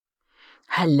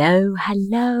Hello,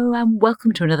 and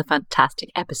welcome to another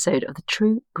fantastic episode of the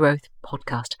True Growth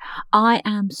Podcast. I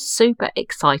am super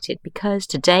excited because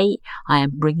today I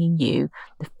am bringing you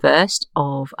the first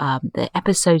of the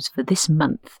episodes for this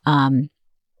month,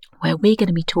 where we're going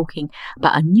to be talking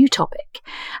about a new topic.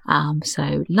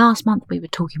 So last month we were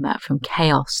talking about from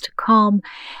chaos to calm,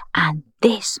 and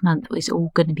this month is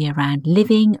all going to be around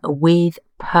living with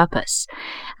purpose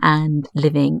and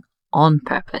living on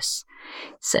purpose.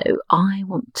 So I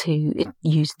want to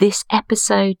use this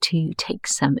episode to take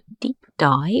some deep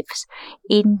dives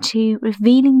into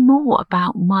revealing more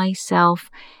about myself,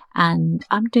 and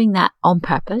I'm doing that on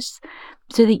purpose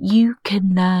so that you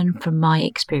can learn from my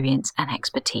experience and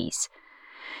expertise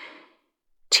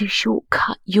to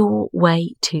shortcut your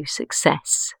way to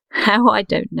success. How, I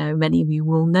don't know. Many of you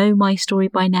will know my story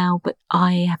by now, but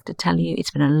I have to tell you,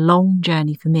 it's been a long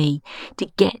journey for me to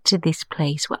get to this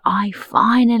place where I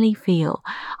finally feel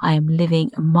I am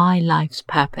living my life's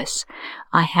purpose.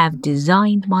 I have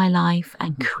designed my life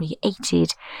and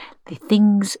created the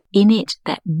things in it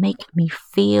that make me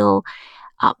feel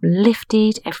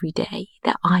uplifted every day,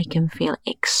 that I can feel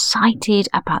excited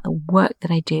about the work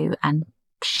that I do and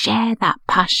share that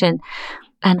passion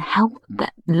and help the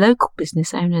local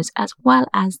business owners as well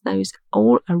as those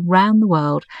all around the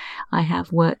world. I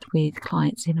have worked with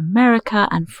clients in America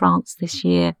and France this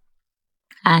year,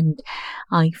 and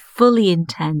I fully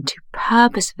intend to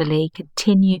purposefully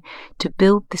continue to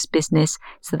build this business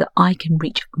so that I can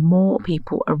reach more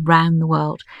people around the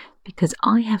world, because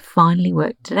I have finally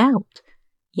worked it out.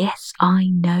 Yes, I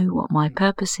know what my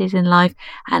purpose is in life,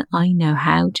 and I know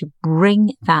how to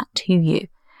bring that to you.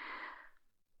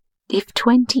 If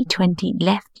 2020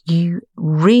 left you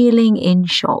reeling in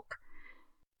shock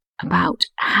about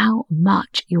how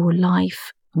much your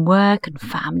life, work and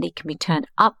family can be turned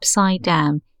upside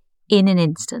down in an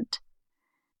instant,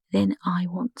 then I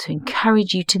want to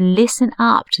encourage you to listen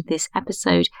up to this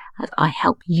episode as I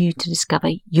help you to discover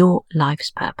your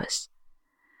life's purpose.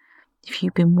 If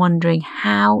you've been wondering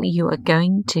how you are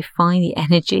going to find the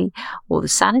energy or the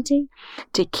sanity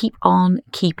to keep on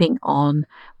keeping on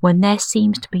when there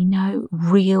seems to be no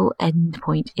real end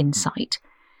point in sight,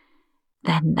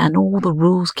 and all the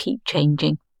rules keep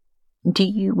changing, do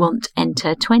you want to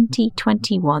enter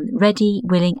 2021 ready,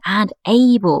 willing and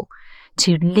able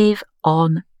to live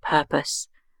on purpose,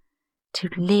 to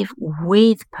live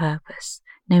with purpose,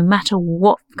 no matter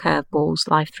what curveballs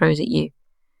life throws at you?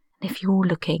 If you're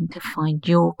looking to find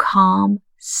your calm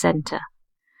center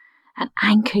and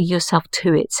anchor yourself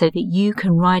to it so that you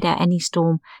can ride out any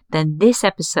storm, then this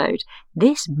episode,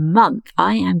 this month,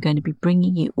 I am going to be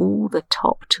bringing you all the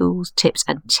top tools, tips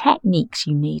and techniques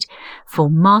you need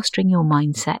for mastering your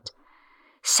mindset,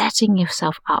 setting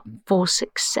yourself up for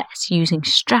success using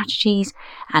strategies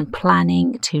and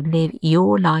planning to live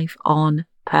your life on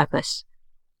purpose,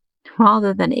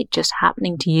 rather than it just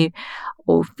happening to you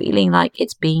or feeling like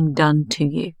it's being done to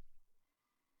you.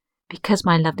 Because,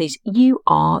 my lovelies, you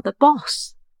are the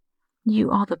boss.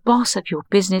 You are the boss of your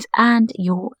business and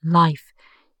your life.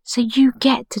 So you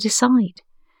get to decide.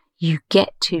 You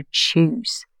get to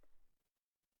choose.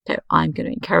 So I'm going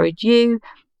to encourage you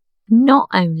not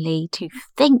only to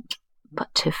think,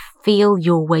 but to feel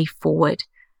your way forward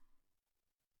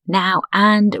now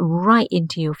and right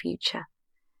into your future,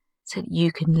 so that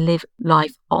you can live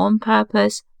life on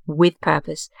purpose, with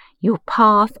purpose, your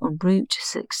path en route to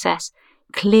success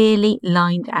clearly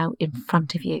lined out in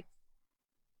front of you.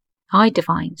 I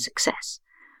define success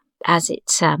as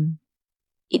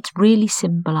it's really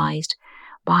symbolized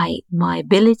by my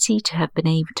ability to have been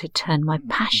able to turn my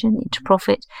passion into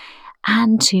profit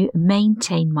and to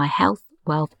maintain my health,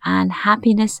 wealth and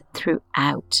happiness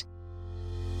throughout.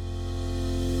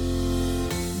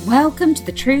 Welcome to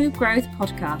the True Growth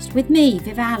Podcast with me,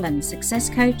 Viv Allen, success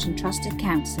coach and trusted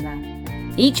counsellor.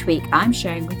 Each week I'm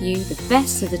sharing with you the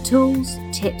best of the tools,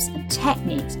 tips and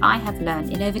techniques I have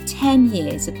learned in over 10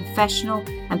 years of professional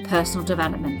and personal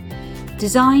development,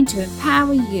 designed to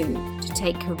empower you to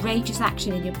take courageous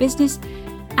action in your business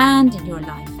and in your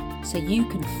life so you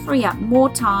can free up more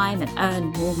time and earn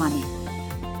more money.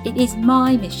 It is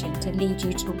my mission to lead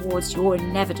you towards your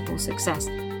inevitable success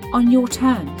on your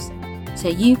terms, so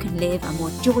you can live a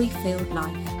more joy-filled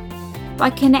life by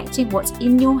connecting what's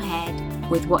in your head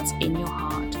with what's in your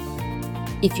heart.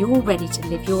 If you're ready to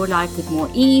live your life with more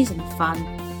ease and fun,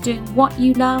 doing what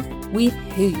you love with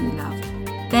who you love,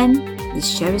 then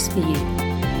this show is for you.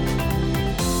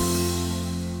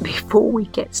 Before we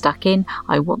get stuck in,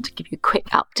 I want to give you a quick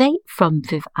update from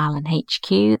Viv Allen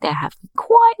HQ. There have been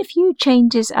quite a few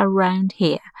changes around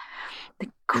here. The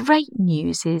great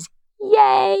news is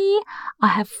Yay! I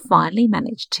have finally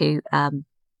managed to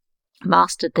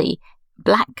master the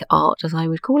black art, as I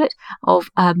would call it, of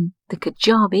the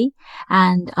Kajabi,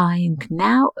 and I can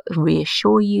now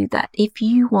reassure you that if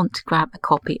you want to grab a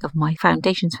copy of my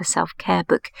Foundations for Self-Care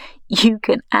book, you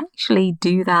can actually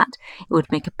do that. It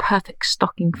would make a perfect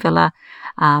stocking filler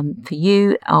for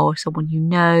you or someone you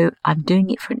know. I'm doing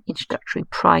it for an introductory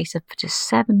price of just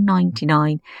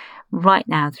 $7.99 right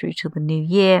now through till the new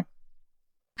year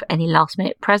for any last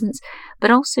minute presents. But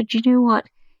also, do you know what?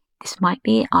 This might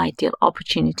be an ideal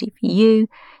opportunity for you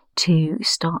to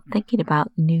start thinking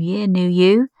about the new year, new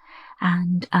you.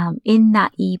 And in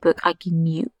that ebook, I give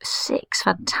you 6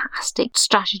 fantastic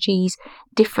strategies,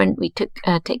 different. We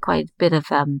take quite a bit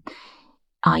of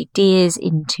ideas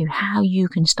into how you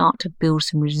can start to build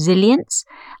some resilience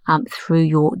through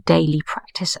your daily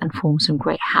practice and form some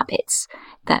great habits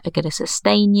that are going to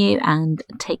sustain you and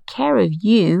take care of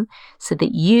you so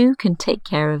that you can take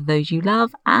care of those you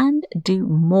love and do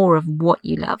more of what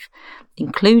you love,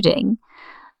 including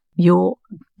your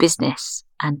business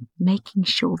and making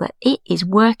sure that it is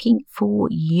working for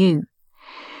you.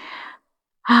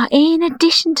 In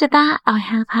addition to that, I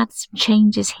have had some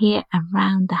changes here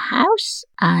around the house,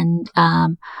 and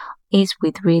is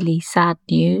with really sad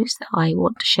news that I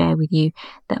want to share with you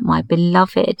that my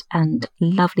beloved and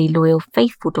lovely, loyal,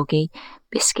 faithful doggy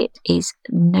Biscuit is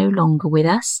no longer with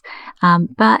us,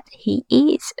 but he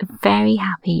is very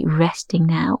happy resting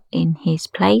now in his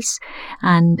place,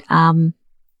 and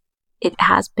it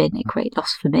has been a great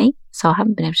loss for me, so I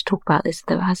haven't been able to talk about this,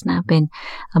 though it has now been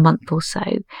a month or so.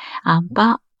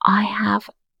 But I have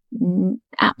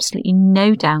absolutely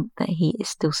no doubt that he is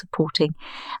still supporting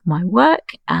my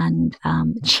work and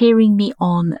cheering me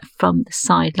on from the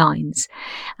sidelines.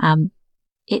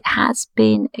 It has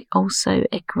been also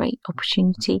a great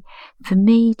opportunity for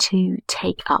me to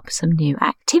take up some new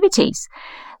activities.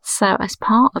 So as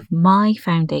part of my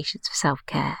Foundations for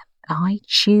Self-Care, I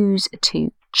choose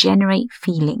to generate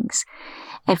feelings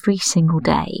every single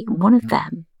day. One of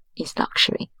them is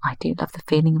luxury. I do love the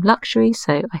feeling of luxury,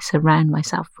 so I surround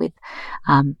myself with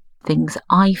things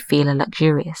I feel are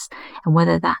luxurious, and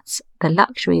whether that's the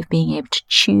luxury of being able to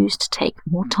choose to take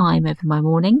more time over my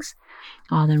mornings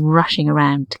rather than rushing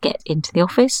around to get into the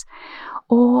office,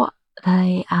 or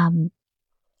the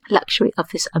luxury of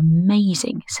this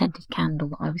amazing scented candle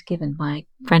that I was given by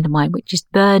a friend of mine, which is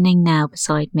burning now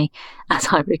beside me as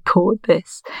I record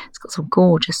this. It's got some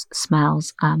gorgeous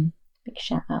smells. Big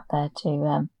shout out there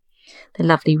to the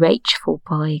lovely Rach for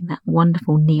buying that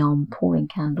wonderful neon pouring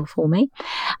candle for me.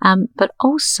 But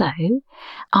also,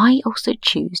 I also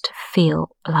choose to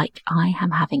feel like I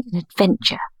am having an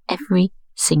adventure every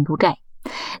single day.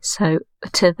 So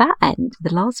to that end,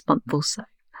 the last month or so,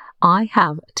 I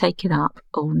have taken up,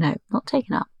 yeah,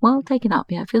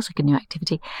 it feels like a new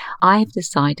activity. I have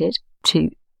decided to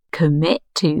commit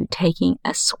to taking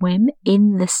a swim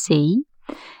in the sea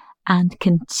and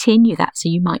continue that. So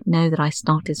you might know that I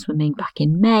started swimming back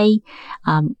in May.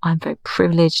 I'm very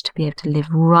privileged to be able to live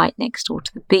right next door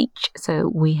to the beach.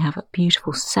 So we have a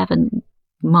beautiful 7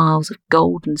 miles of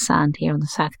golden sand here on the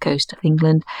south coast of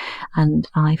England, and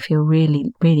I feel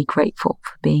really, really grateful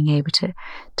for being able to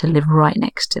live right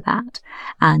next to that.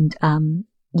 And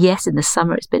yes, in the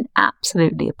summer it's been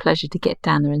absolutely a pleasure to get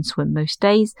down there and swim most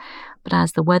days, but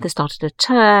as the weather started to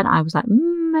turn, I was like,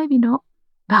 maybe not.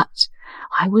 But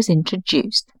I was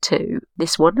introduced to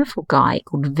this wonderful guy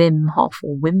called Wim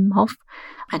Hof,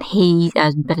 and he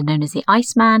is better known as the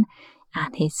Iceman,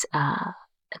 and his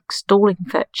extolling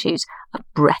virtues of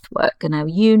breath work. And now,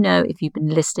 you know, if you've been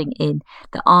listening in,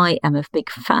 that I am a big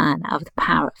fan of the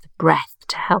power of the breath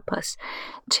to help us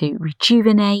to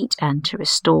rejuvenate and to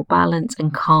restore balance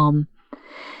and calm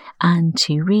and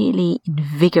to really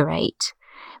invigorate.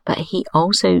 But he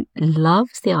also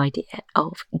loves the idea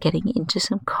of getting into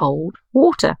some cold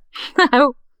water.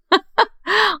 Now,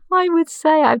 I would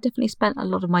say I've definitely spent a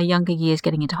lot of my younger years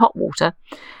getting into hot water.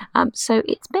 So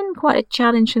it's been quite a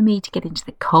challenge for me to get into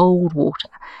the cold water,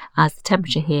 as the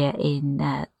temperature here in,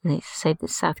 the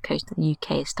south coast of the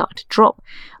UK has started to drop.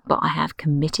 But I have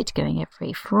committed to going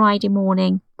every Friday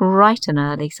morning, bright and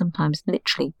early, sometimes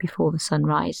literally before the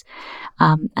sunrise,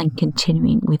 and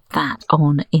continuing with that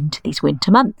on into these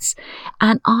winter months.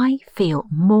 And I feel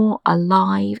more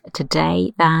alive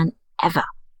today than ever.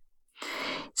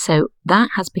 So that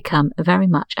has become very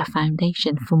much a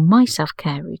foundation for my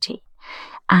self-care routine.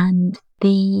 And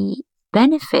the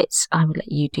benefits, I will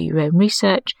let you do your own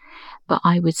research, but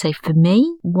I would say for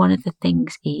me, one of the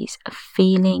things is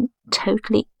feeling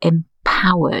totally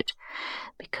empowered,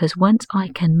 because once I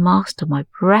can master my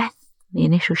breath, the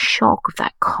initial shock of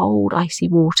that cold, icy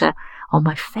water on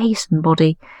my face and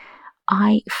body,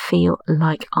 I feel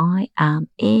like I am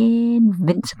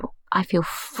invincible. I feel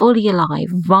fully alive,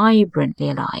 vibrantly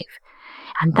alive.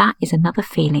 And that is another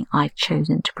feeling I've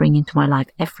chosen to bring into my life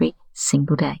every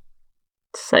single day.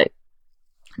 So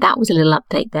that was a little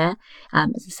update there.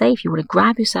 As I say, if you want to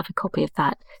grab yourself a copy of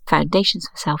that Foundations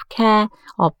for Self-Care,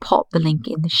 I'll pop the link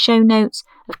in the show notes.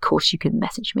 Of course, you can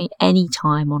message me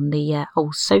anytime on the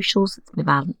old socials at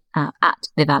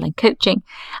Viv Allen Coaching,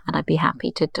 and I'd be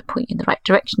happy to point you in the right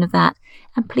direction of that.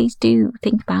 And please do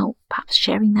think about perhaps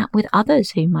sharing that with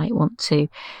others who might want to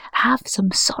have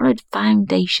some solid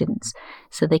foundations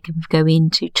so they can go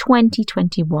into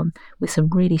 2021 with some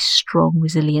really strong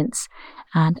resilience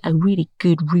and a really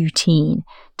good routine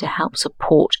to help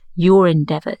support your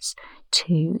endeavours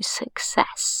to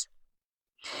success.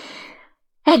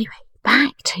 Anyway,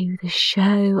 back to the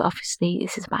show. Obviously,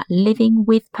 this is about living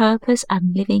with purpose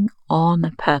and living on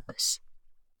purpose.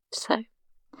 So,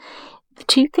 the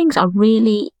two things are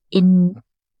really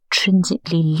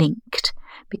intrinsically linked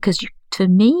because for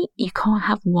me, you can't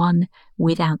have one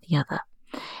without the other.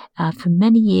 For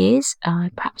many years,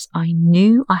 perhaps I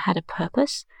knew I had a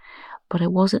purpose, but I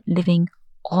wasn't living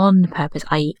on purpose,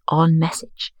 i.e. on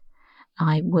message.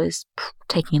 I was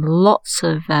taking lots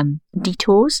of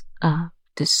detours,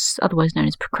 otherwise known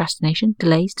as procrastination,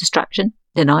 delays, distraction,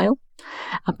 denial,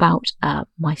 about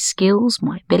my skills,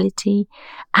 my ability,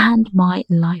 and my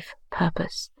life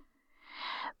purpose.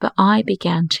 But I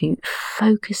began to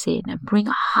focus in and bring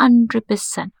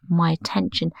 100% of my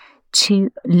attention to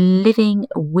living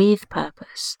with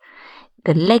purpose,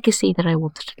 the legacy that I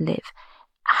wanted to live,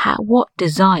 what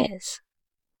desires,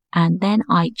 and then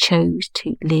I chose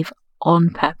to live on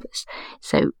purpose.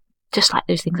 So just like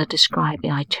those things I described,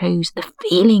 I chose the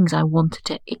feelings I wanted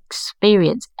to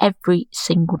experience every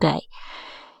single day,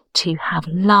 to have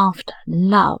laughter,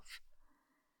 love,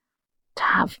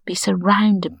 to be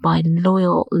surrounded by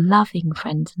loyal, loving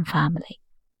friends and family,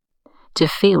 to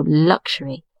feel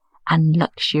luxury and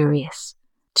luxurious,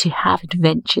 to have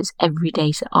adventures every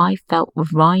day so I felt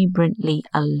vibrantly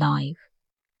alive.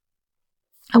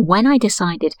 And when I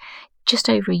decided just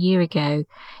over a year ago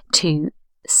to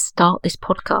start this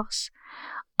podcast,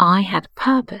 I had a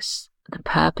purpose. The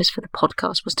purpose for the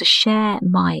podcast was to share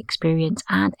my experience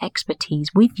and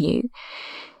expertise with you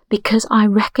because I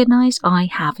recognise I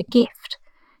have a gift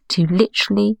to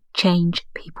literally change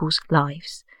people's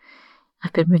lives.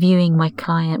 I've been reviewing my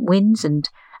client wins and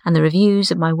the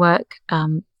reviews of my work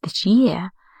this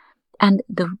year, and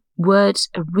the words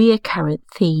a reoccurrent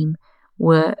theme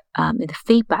were the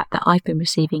feedback that I've been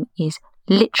receiving is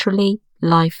literally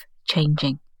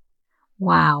life-changing.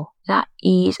 Wow, that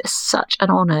is such an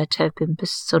honour to have been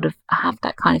have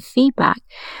that kind of feedback.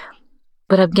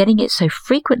 But I'm getting it so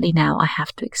frequently now, I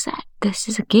have to accept this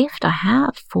is a gift I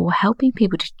have for helping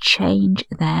people to change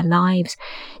their lives,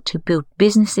 to build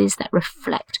businesses that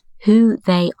reflect who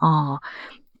they are,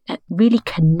 that really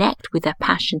connect with their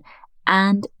passion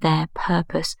and their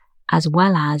purpose, as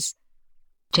well as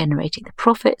generating the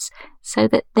profits so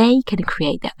that they can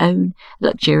create their own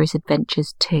luxurious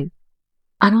adventures too.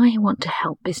 And I want to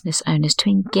help business owners to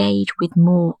engage with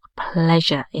more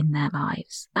pleasure in their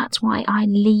lives. That's why I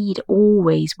lead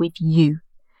always with you,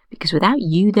 because without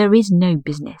you, there is no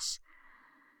business.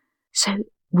 So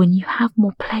when you have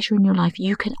more pleasure in your life,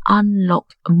 you can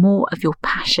unlock more of your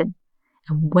passion.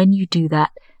 And when you do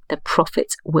that, the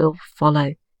profits will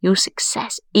follow. Your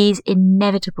success is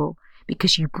inevitable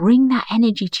because you bring that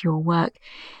energy to your work.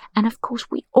 And of course,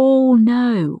 we all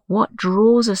know what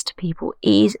draws us to people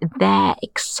is their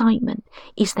excitement,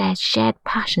 is their shared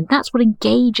passion. That's what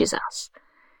engages us.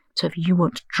 So if you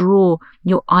want to draw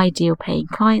your ideal paying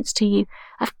clients to you,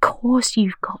 of course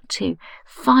you've got to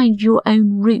find your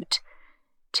own route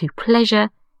to pleasure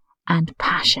and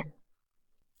passion.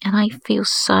 And I feel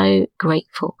so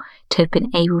grateful to have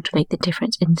been able to make the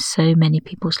difference in so many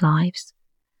people's lives.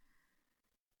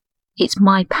 It's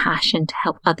my passion to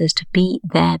help others to be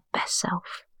their best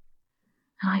self.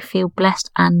 And I feel blessed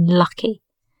and lucky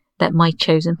that my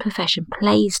chosen profession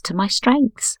plays to my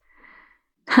strengths.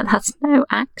 That's no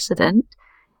accident.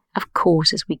 Of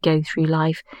course, as we go through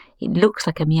life, it looks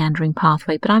like a meandering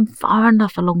pathway, but I'm far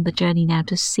enough along the journey now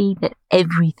to see that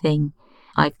everything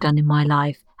I've done in my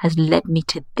life has led me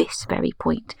to this very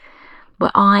point,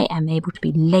 where I am able to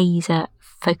be laser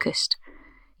focused,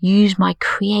 use my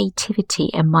creativity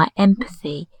and my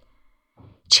empathy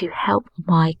to help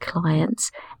my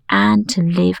clients and to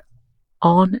live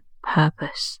on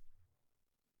purpose.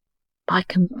 By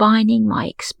combining my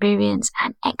experience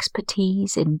and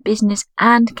expertise in business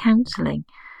and counselling,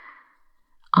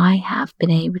 I have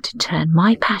been able to turn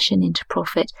my passion into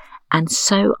profit, and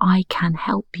so I can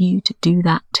help you to do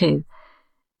that too,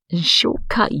 and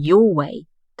shortcut your way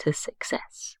to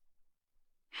success.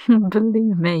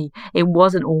 Believe me, it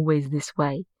wasn't always this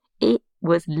way. It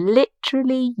was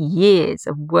literally years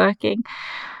of working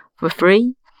for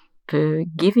free, for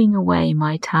giving away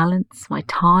my talents, my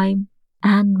time,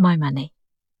 and my money.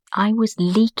 I was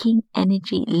leaking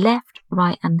energy left,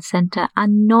 right, and centre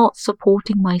and not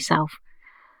supporting myself.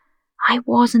 I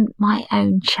wasn't my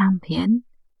own champion.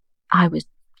 I was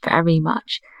very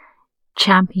much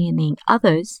championing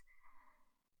others,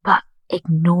 but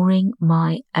ignoring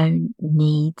my own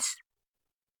needs.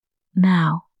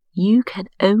 Now, you can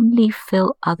only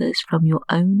fill others from your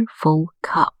own full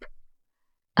cup.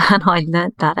 And I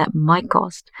learnt that at my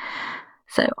cost.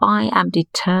 So I am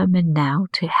determined now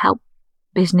to help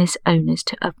business owners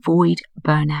to avoid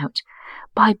burnout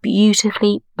by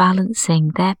beautifully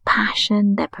balancing their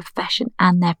passion, their profession,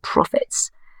 and their profits,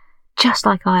 just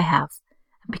like I have.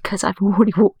 And because I've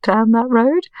already walked down that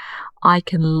road, I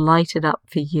can light it up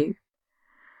for you.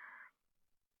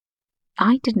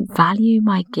 I didn't value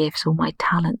my gifts or my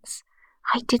talents.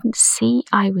 I didn't see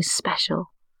I was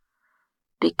special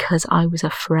because I was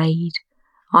afraid.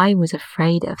 I was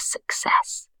afraid of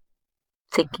success,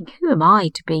 thinking, who am I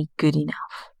to be good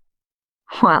enough?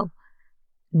 Well,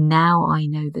 now I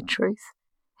know the truth.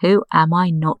 Who am I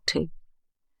not to?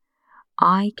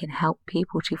 I can help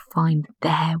people to find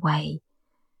their way,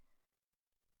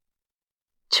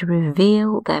 to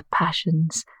reveal their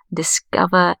passions,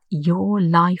 discover your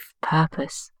life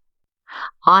purpose.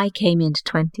 I came into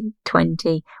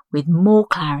 2020 with more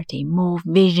clarity, more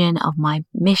vision of my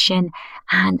mission,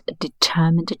 and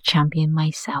determined to champion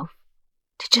myself,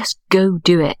 to just go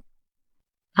do it.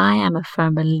 I am a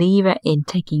firm believer in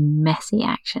taking messy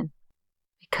action,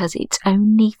 because it's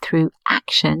only through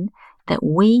action that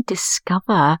we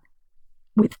discover,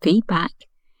 with feedback,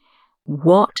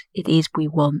 what it is we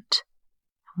want,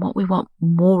 and what we want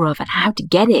more of, and how to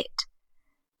get it.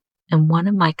 And one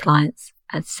of my clients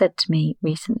has said to me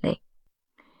recently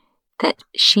that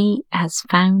she has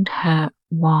found her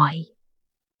why.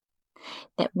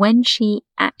 That when she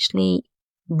actually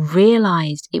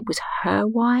realized it was her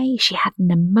why, she had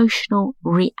an emotional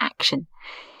reaction.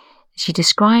 She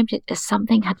described it as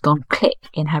something had gone click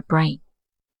in her brain.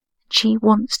 She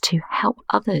wants to help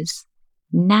others.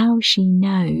 Now she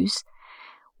knows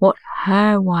what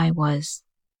her why was.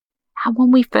 And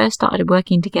when we first started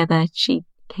working together, she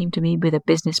came to me with a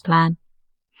business plan.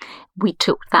 We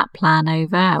took that plan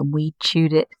over and we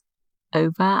chewed it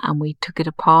over and we took it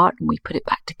apart and we put it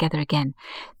back together again.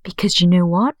 Because you know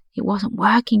what? It wasn't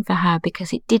working for her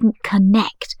because it didn't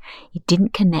connect. It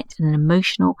didn't connect at an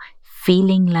emotional,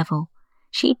 feeling level.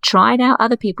 She tried out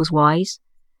other people's whys,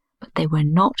 but they were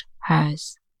not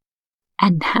hers.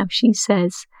 And now she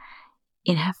says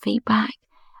in her feedback,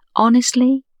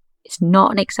 honestly, it's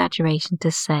not an exaggeration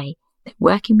to say that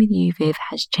working with you, Viv,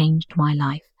 has changed my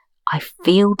life. I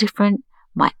feel different,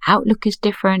 my outlook is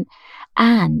different,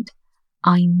 and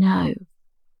I know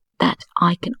that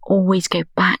I can always go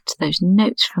back to those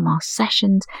notes from our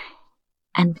sessions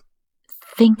and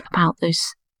think about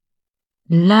those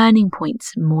learning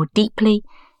points more deeply,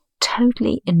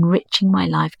 totally enriching my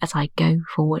life as I go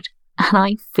forward. And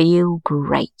I feel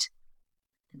great.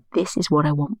 This is what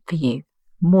I want for you.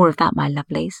 More of that, my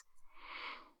lovelies.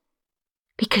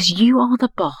 Because you are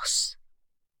the boss.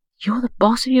 You're the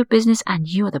boss of your business and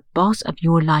you are the boss of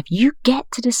your life. You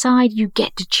get to decide, you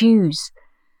get to choose.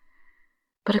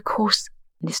 But of course,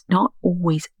 it's not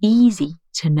always easy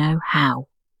to know how.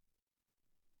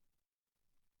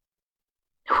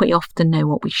 We often know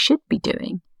what we should be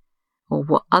doing, or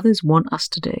what others want us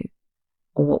to do,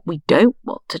 or what we don't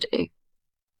want to do.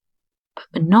 But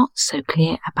we're not so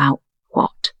clear about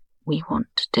what we want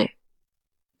to do.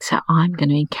 So I'm going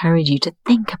to encourage you to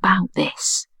think about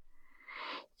this.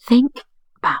 Think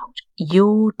about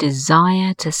your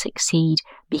desire to succeed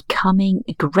becoming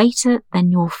greater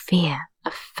than your fear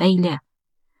of failure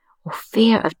or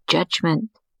fear of judgment.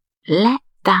 Let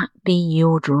that be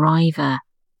your driver,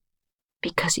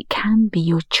 because it can be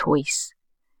your choice.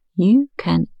 You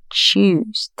can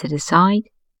choose to decide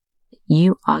that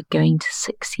you are going to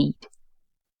succeed.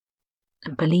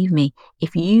 And believe me,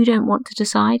 if you don't want to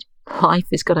decide, life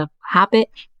has got a habit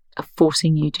of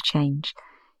forcing you to change.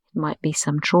 It might be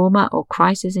some trauma or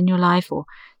crisis in your life, or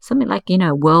something like,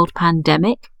 a world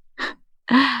pandemic.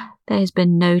 There has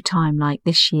been no time like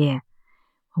this year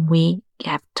when we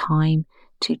have time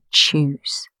to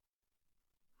choose.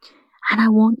 And I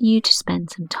want you to spend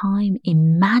some time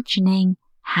imagining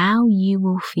how you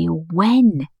will feel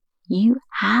when you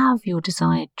have your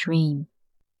desired dream,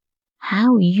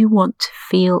 how you want to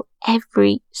feel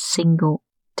every single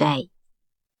day.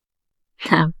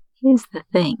 Now, here's the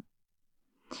thing.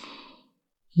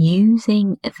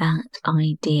 Using that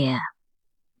idea,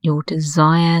 your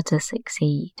desire to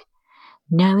succeed,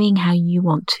 knowing how you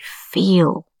want to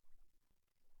feel,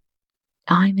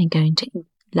 I'm going to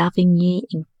lovingly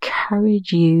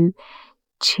encourage you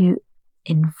to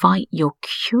invite your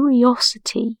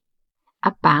curiosity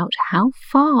about how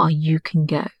far you can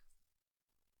go,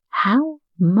 how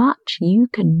much you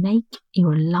can make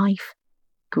your life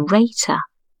greater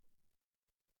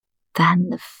than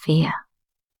the fear.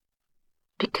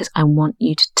 Because I want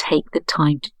you to take the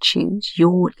time to choose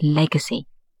your legacy,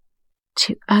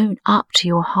 to own up to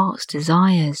your heart's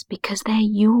desires, because they're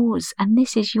yours and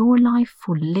this is your life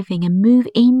for living, and move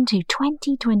into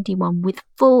 2021 with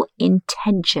full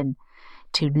intention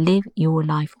to live your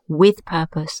life with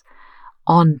purpose,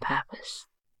 on purpose.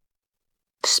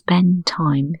 Spend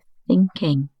time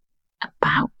thinking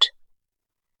about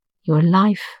your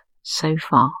life so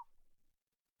far.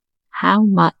 How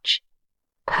much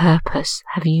purpose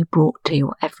have you brought to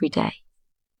your everyday?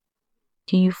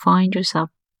 Do you find yourself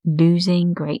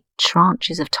losing great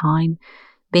tranches of time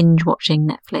binge watching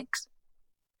Netflix,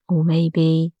 or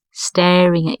maybe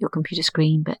staring at your computer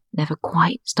screen but never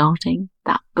quite starting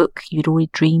that book you'd already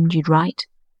dreamed you'd write?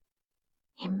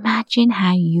 Imagine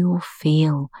how you'll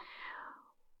feel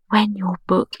when your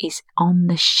book is on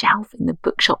the shelf in the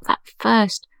bookshop, that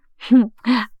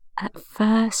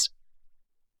first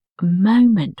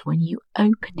moment when you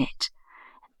open it.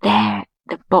 There,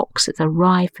 the box has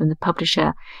arrived from the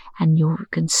publisher and you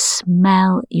can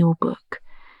smell your book.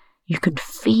 You can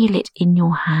feel it in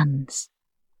your hands.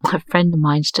 A friend of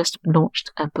mine's just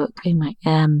launched a book,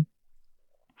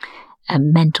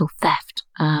 mental theft,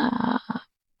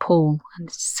 Paul, and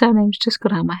his surname's just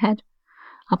got out of my head.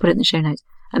 I'll put it in the show notes.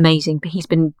 Amazing. But he's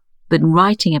been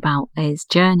writing about his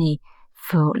journey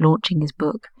for launching his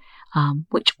book,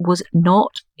 which was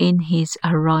not in his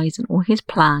horizon or his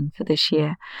plan for this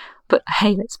year. But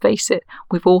hey, let's face it,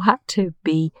 we've all had to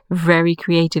be very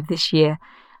creative this year.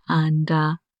 And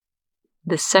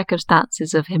the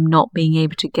circumstances of him not being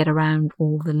able to get around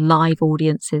all the live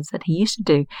audiences that he used to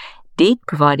do did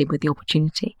provide him with the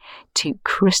opportunity to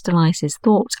crystallize his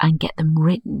thoughts and get them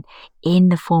written in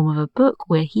the form of a book,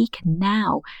 where he can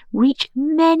now reach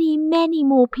many, many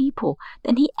more people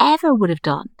than he ever would have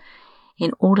done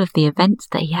in all of the events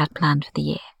that he had planned for the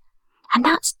year. And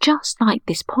that's just like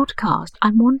this podcast.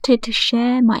 I wanted to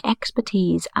share my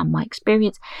expertise and my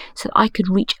experience so that I could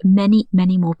reach many,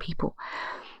 many more people.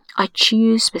 I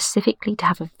choose specifically to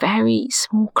have a very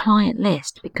small client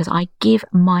list because I give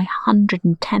my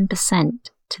 110%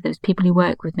 to those people who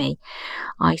work with me.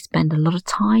 I spend a lot of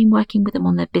time working with them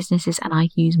on their businesses, and I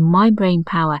use my brain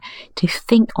power to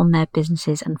think on their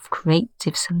businesses and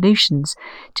creative solutions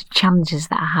to challenges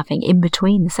that are having in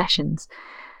between the sessions.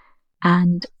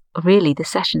 And really, the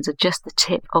sessions are just the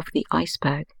tip of the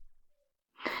iceberg.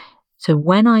 So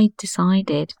when I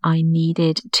decided I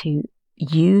needed to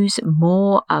use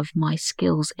more of my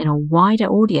skills in a wider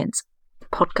audience, the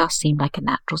podcast seemed like a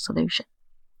natural solution.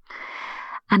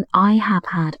 And I have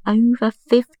had over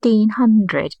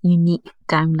 1,500 unique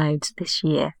downloads this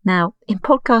year. Now, in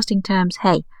podcasting terms,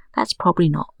 hey, that's probably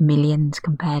not millions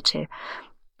compared to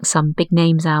some big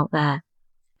names out there,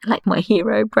 like my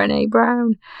hero, Brené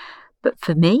Brown. But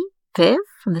for me, Viv,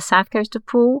 from the south coast of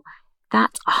Poole,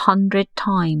 that's 100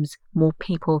 times more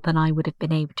people than I would have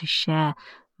been able to share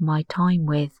my time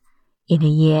with in a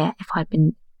year if I'd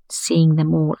been seeing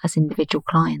them all as individual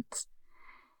clients.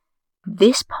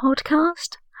 This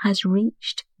podcast has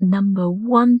reached number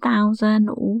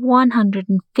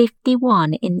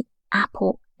 1,151 in the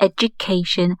Apple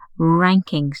education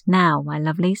rankings. Now, my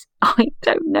lovelies, I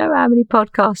don't know how many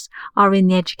podcasts are in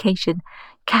the education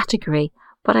category,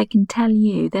 but I can tell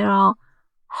you there are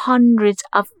hundreds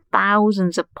of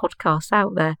thousands of podcasts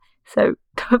out there. So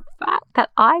the fact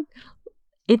that I'm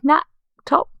in that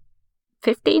top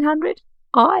 1,500,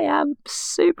 I am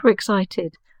super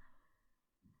excited.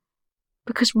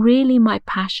 Because really my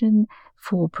passion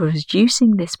for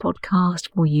producing this podcast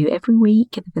for you every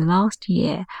week in the last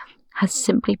year has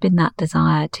simply been that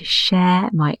desire to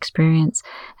share my experience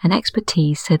and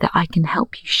expertise so that I can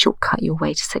help you shortcut your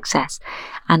way to success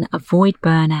and avoid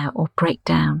burnout or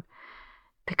breakdown.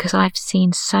 Because I've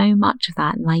seen so much of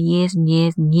that in my years and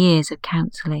years and years of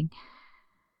counselling.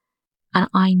 And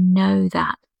I know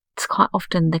that quite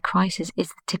often the crisis is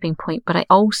the tipping point, but I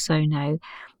also know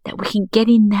that we can get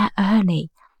in there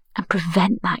early and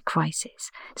prevent that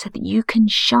crisis so that you can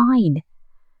shine.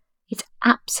 It's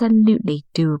absolutely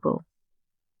doable.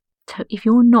 So if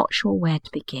you're not sure where to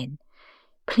begin,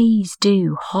 please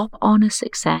do hop on a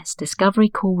success discovery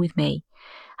call with me.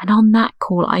 And on that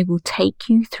call, I will take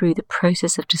you through the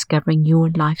process of discovering your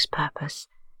life's purpose.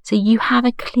 So you have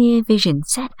a clear vision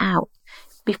set out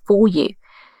before you,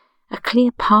 a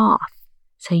clear path,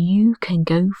 so you can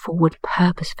go forward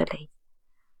purposefully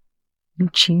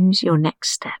and choose your next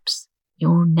steps,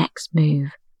 your next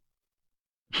move.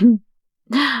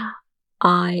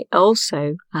 I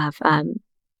also have,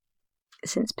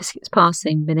 since Biscuit's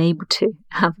passing, been able to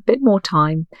have a bit more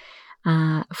time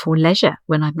for leisure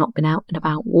when I've not been out and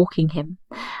about walking him.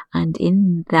 And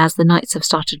as the nights have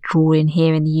started to draw in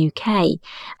here in the UK,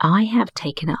 I have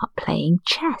taken up playing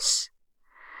chess.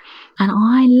 And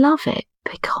I love it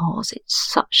because it's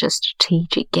such a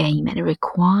strategic game and it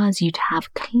requires you to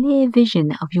have clear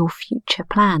vision of your future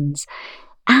plans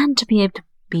and to be able to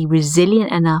be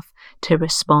resilient enough to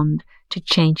respond to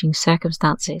changing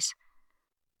circumstances.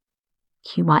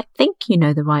 You might think you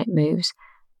know the right moves,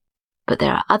 but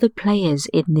there are other players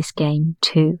in this game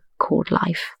too, called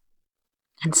life.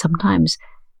 And sometimes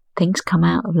things come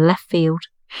out of left field.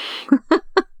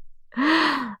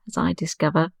 As I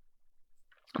discover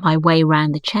my way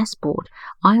around the chessboard,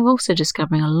 I am also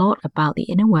discovering a lot about the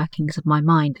inner workings of my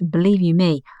mind. And believe you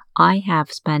me, I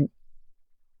have spent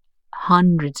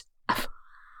hundreds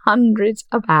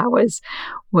of hours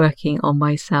working on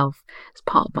myself as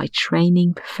part of my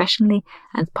training professionally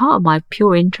and as part of my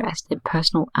pure interest in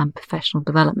personal and professional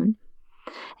development.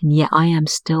 And yet I am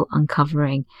still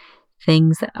uncovering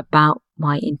things about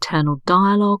my internal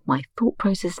dialogue, my thought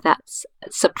process that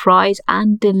surprise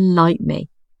and delight me.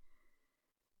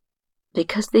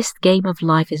 Because this game of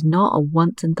life is not a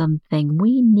once and done thing,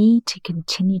 we need to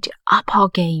continue to up our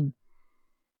game.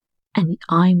 And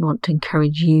I want to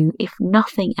encourage you, if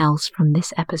nothing else from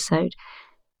this episode,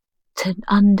 to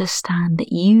understand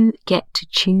that you get to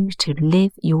choose to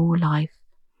live your life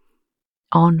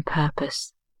on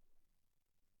purpose,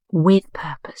 with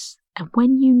purpose. And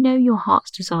when you know your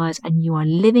heart's desires and you are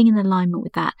living in alignment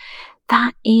with that,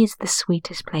 that is the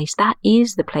sweetest place. That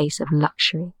is the place of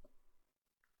luxury.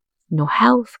 Your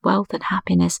health, wealth, and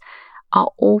happiness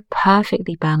are all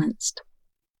perfectly balanced.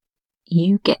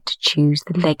 You get to choose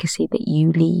the legacy that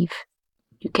you leave.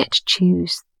 You get to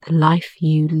choose the life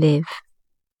you live.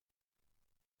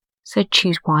 So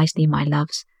choose wisely, my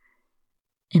loves.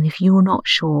 And if you're not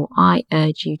sure, I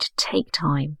urge you to take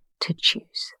time to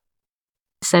choose.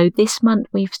 So this month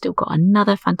we've still got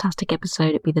another fantastic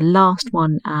episode. It'll be the last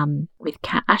one with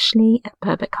Kat Ashley at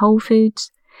Purbeck Whole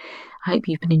Foods. I hope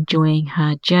you've been enjoying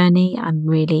her journey. I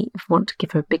really want to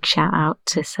give her a big shout out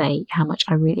to say how much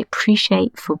I really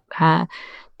appreciate for her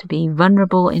to be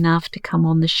vulnerable enough to come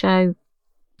on the show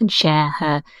and share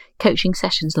her coaching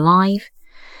sessions live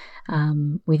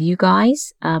with you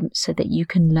guys so that you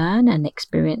can learn and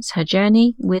experience her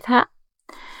journey with her.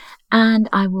 And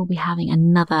I will be having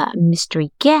another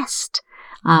mystery guest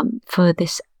for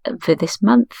this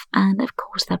month, and of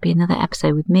course there'll be another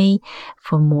episode with me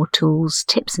for more tools,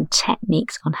 tips and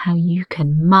techniques on how you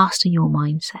can master your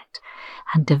mindset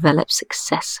and develop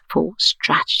successful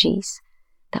strategies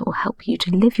that will help you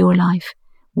to live your life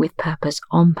with purpose,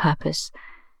 on purpose.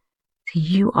 So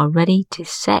you are ready to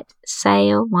set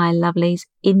sail, my lovelies,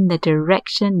 in the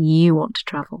direction you want to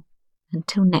travel.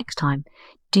 Until next time,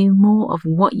 do more of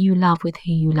what you love with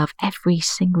who you love every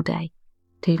single day.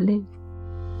 Toodaloo.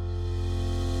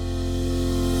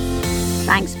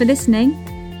 Thanks for listening.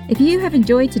 If you have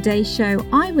enjoyed today's show,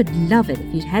 I would love it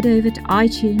if you'd head over to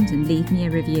iTunes and leave me a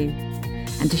review.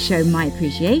 And to show my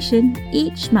appreciation,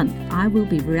 each month I will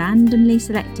be randomly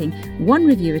selecting one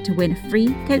reviewer to win a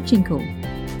free coaching call.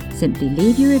 Simply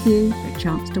leave your review for a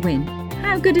chance to win.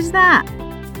 How good is that?